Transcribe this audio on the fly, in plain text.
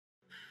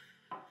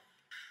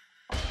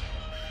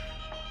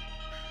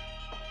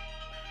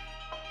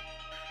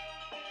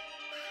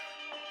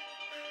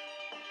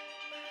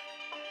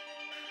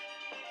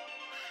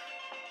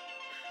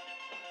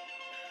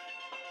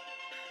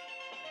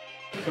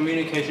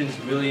communication is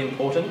really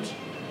important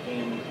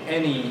in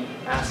any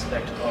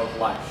aspect of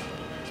life.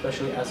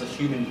 Especially as a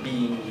human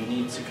being, you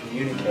need to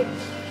communicate.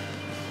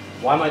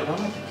 Why am I?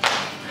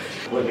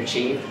 We've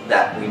achieved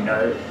that we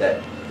know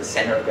that the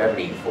center of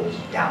gravity falls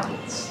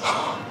downwards.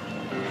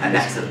 And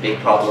that's a big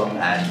problem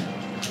and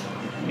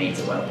means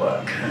it won't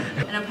work.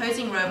 An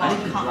opposing robot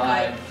can't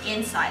go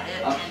inside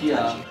it and touch you.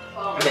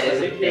 Okay,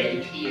 there's a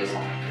bend here.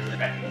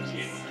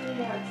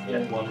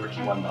 Yeah, one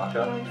rookie, one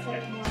darker.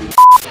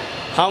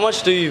 How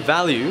much do you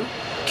value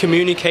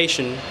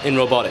communication in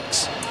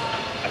robotics?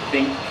 I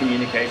think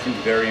communication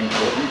is very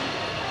important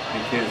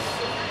because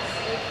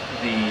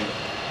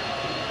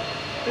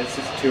it's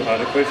just too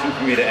hard a question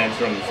for me to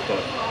answer on the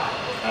spot.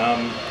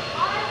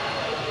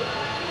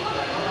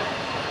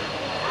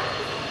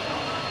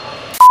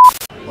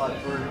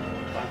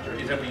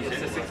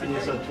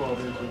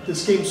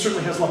 This game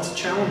certainly has lots of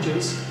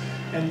challenges,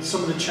 and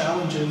some of the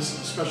challenges,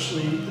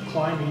 especially the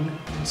climbing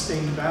and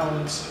staying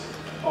balanced,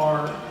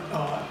 are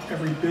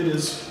every bit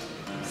as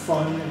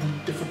fun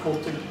and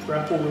difficult to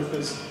grapple with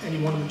as any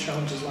one of the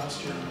challenges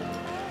last year.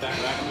 That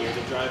rack here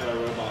to drive our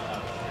robot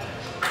up.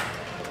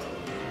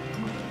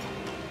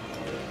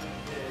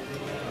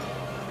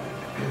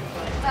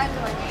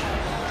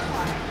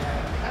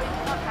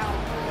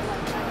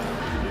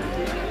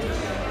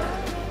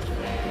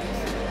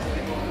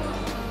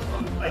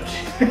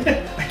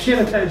 I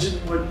can't imagine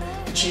what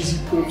the cheesy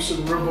poops or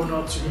the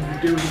Robonauts are going to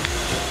be doing.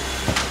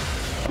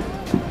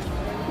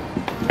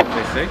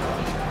 They say?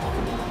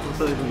 What's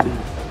that even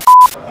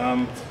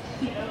mean?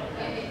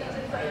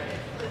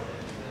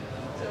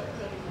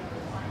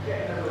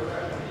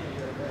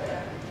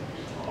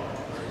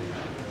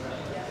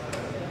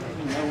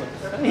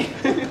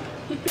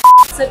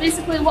 So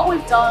basically what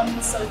we've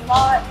done so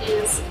far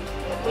is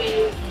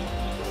we've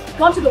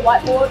gone to the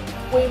whiteboard,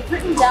 we've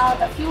written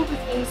down a few of the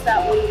things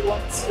that we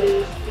want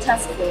to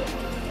test with,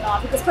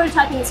 because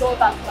prototyping is all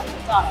about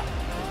collecting data.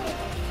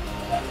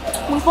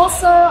 We've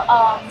also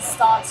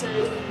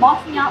started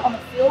marking out on the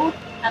field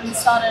and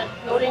started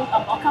building a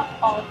mock-up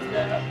of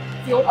the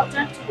field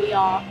object we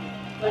are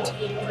going to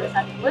be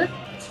prototyping with,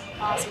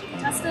 so we can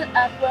test it,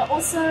 and we're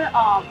also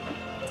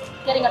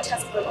getting a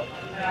test robot.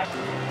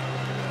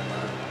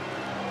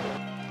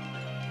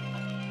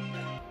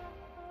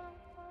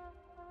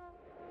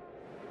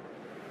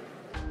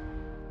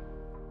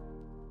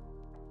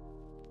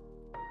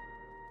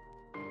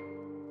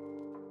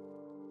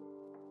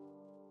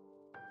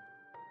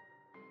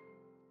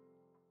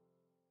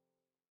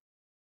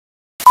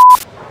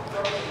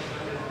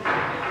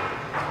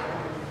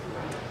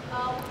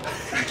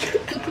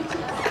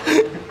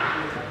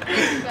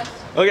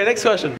 Okay, next question.